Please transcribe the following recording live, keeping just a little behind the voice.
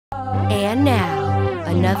now,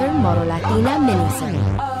 another Model Latina mini-sode.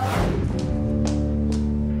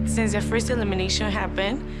 Since the first elimination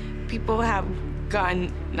happened, people have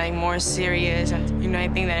gotten like more serious, and I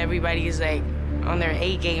think that everybody is like on their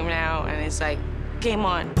A game now, and it's like game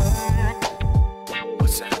on.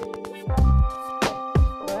 What's up?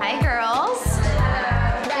 Hi, girls.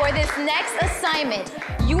 For this next assignment,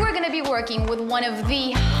 you are gonna be working with one of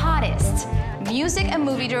the hottest music and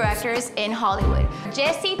movie directors in Hollywood,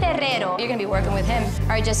 Jesse Terrero. You're gonna be working with him. All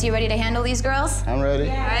right, Jesse, you ready to handle these girls? I'm ready.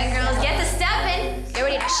 All right, girls, get to stepping. Get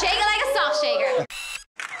ready to shake it like a soft shaker.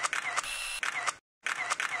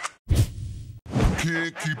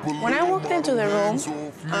 When I walked into the room,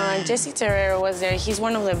 Jesse Terrero was there. He's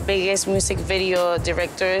one of the biggest music video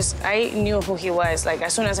directors. I knew who he was, like,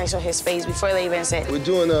 as soon as I saw his face, before they even said. We're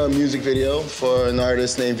doing a music video for an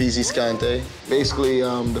artist named VZ Scante. Basically,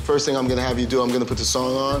 the first thing I'm gonna have you do, I'm gonna put the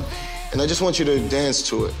song on, and I just want you to dance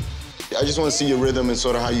to it. I just want to see your rhythm and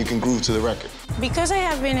sort of how you can groove to the record. Because I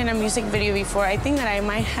have been in a music video before, I think that I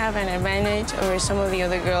might have an advantage over some of the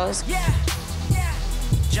other girls. Yeah.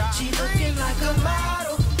 She looking like a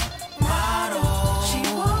model. She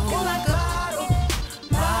walking like a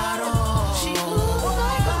model. She moving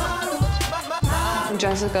like a model.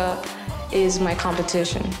 Jessica is my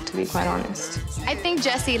competition, to be quite honest. I think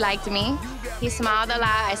Jesse liked me. He smiled a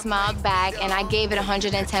lot, I smiled back, and I gave it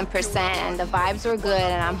 110%, and the vibes were good,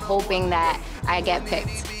 and I'm hoping that I get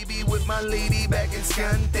picked. With my lady back in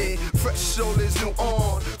Scante, fresh shoulders new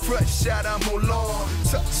on, fresh out of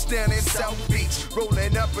Mulan, touchdown in South Beach,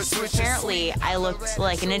 rolling up a switch. Apparently, I looked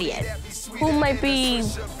like an idiot. Who might be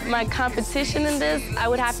my competition in this? I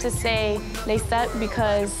would have to say Lisette,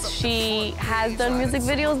 because she has done music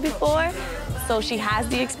videos before, so she has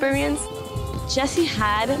the experience. Jesse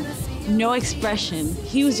had no expression.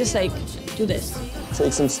 He was just like, do this.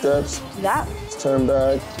 Take some steps. Do that. Turn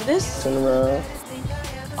back. Do this. Turn around.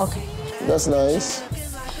 Okay. That's nice.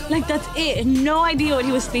 Like, that's it. No idea what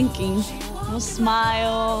he was thinking. No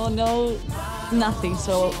smile, no nothing.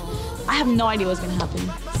 So I have no idea what's gonna happen.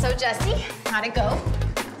 So, Jesse, how'd it go?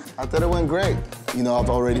 I thought it went great. You know, I've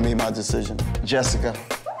already made my decision. Jessica.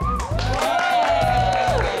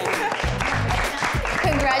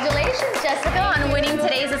 Congratulations, Jessica, on winning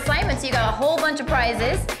today's assignment. So you got a whole bunch of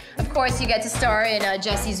prizes. Of course, you get to star in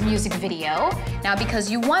Jesse's music video. Now, because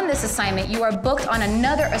you won this assignment, you are booked on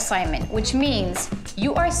another assignment, which means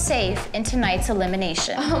you are safe in tonight's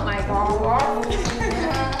elimination. Oh my God.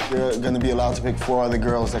 You're gonna be allowed to pick 4 other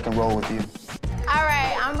girls that can roll with you. All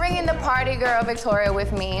right, I'm bringing the party girl, Victoria,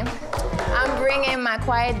 with me. I'm bringing my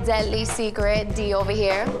quiet, deadly secret, Dee, over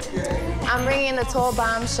here. I'm bringing the tall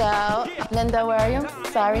bombshell, Linda, where are you?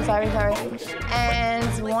 Sorry. And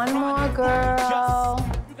one more girl.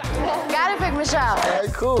 Gotta pick Michelle. All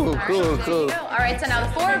right, cool. All right, so now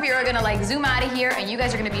the 4 of you are gonna like zoom out of here, and you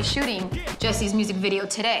guys are gonna be shooting Jesse's music video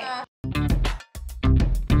today.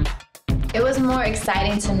 It was more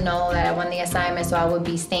exciting to know that I won the assignment, so I would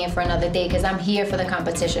be staying for another day, because I'm here for the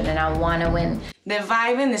competition and I want to win. The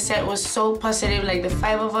vibe in the set was so positive, like the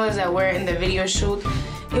 5 of us that were in the video shoot.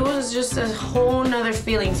 It was just a whole nother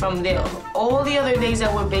feeling from all the other days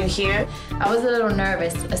that we've been here. I was a little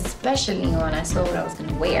nervous, especially when I saw what I was going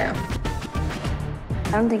to wear.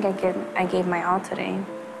 I don't think I gave my all today.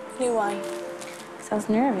 Why? Because I was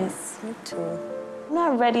nervous. Me too. I'm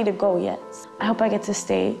not ready to go yet. I hope I get to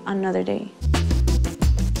stay another day.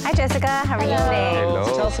 Hi, Jessica. How are you today? Hello.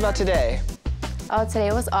 Tell us about today. Oh,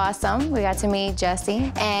 today was awesome. We got to meet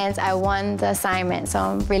Jesse, and I won the assignment, so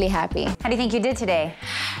I'm really happy. How do you think you did today?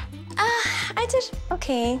 I did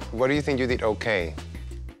okay. What do you think you did okay?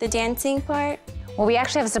 The dancing part. Well, we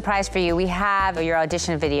actually have a surprise for you. We have your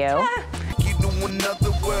audition video.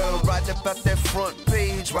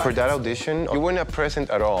 For that audition, you were not present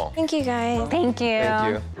at all. Thank you, guys. Thank you.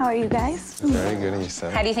 Thank you. How are you guys? Very good, and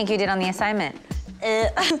yourself? How do you think you did on the assignment?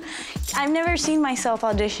 I've never seen myself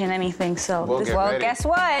audition anything, so... Well, Well, guess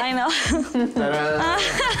what? I know.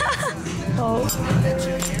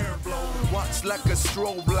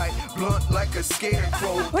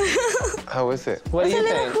 How is it? What do you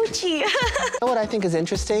think? Hoochie. You know what I think is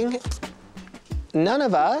interesting? None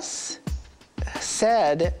of us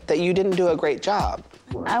said that you didn't do a great job.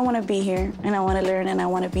 I want to be here, and I want to learn, and I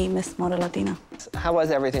want to be Miss Model Latina. How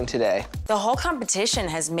was everything today? The whole competition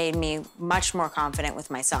has made me much more confident with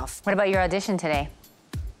myself. What about your audition today?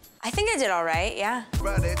 I think I did all right, yeah.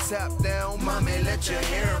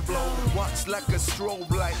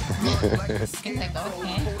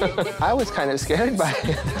 I was kind of scared by it.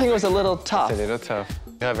 I think it was a little tough. It's a little tough.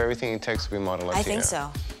 You have everything it takes to be Model Latina. I think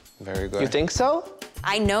so. Very good. You think so?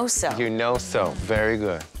 I know so. You know so. Very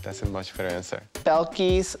good. That's a much better answer.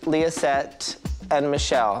 Belkis, Liasette, and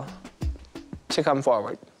Michelle to come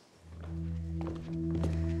forward.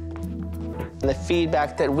 And the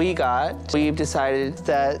feedback that we got, we've decided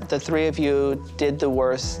that the three of you did the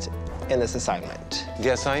worst in this assignment.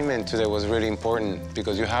 The assignment today was really important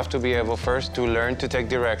because you have to be able first to learn to take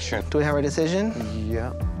direction. Do we have a decision?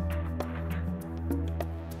 Yeah.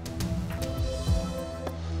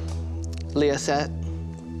 Liasette,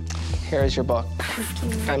 here is your book.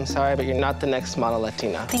 Thank you. I'm sorry, but you're not the next Model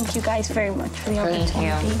Latina. Thank you guys very much for the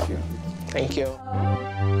opportunity. Thank you.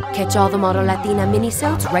 Catch all the Model Latina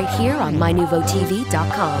mini-sodes right here on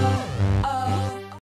mynouveautv.com.